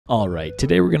All right,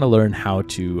 today we're going to learn how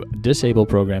to disable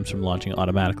programs from launching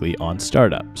automatically on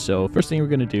startup. So first thing we're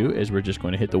going to do is we're just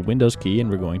going to hit the Windows key and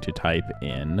we're going to type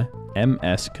in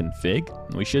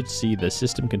msconfig. We should see the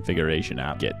system configuration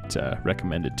app get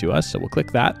recommended to us, so we'll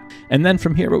click that. And then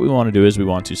from here what we want to do is we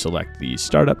want to select the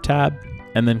Startup tab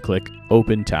and then click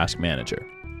Open Task Manager.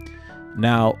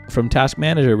 Now, from Task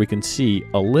Manager, we can see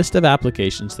a list of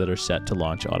applications that are set to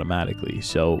launch automatically.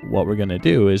 So what we're going to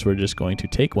do is we're just going to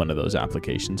take one of those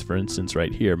applications, for instance,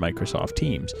 right here, Microsoft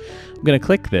Teams. I'm going to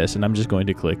click this, and I'm just going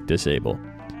to click Disable.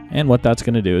 And what that's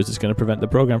going to do is it's going to prevent the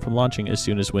program from launching as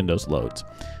soon as Windows loads.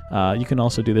 You can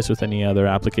also do this with any other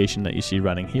application that you see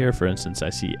running here. For instance, I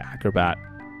see Acrobat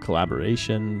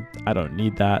Collaboration. I don't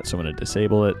need that, so I'm going to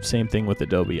disable it. Same thing with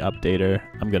Adobe Updater.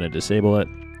 I'm going to disable it.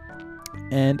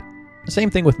 And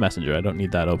same thing with Messenger. I don't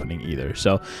need that opening either.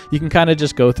 So you can kind of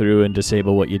just go through and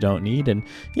disable what you don't need. And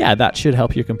yeah, that should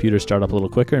help your computer start up a little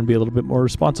quicker and be a little bit more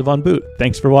responsive on boot.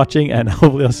 Thanks for watching, and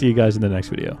hopefully I'll see you guys in the next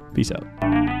video. Peace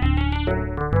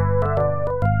out.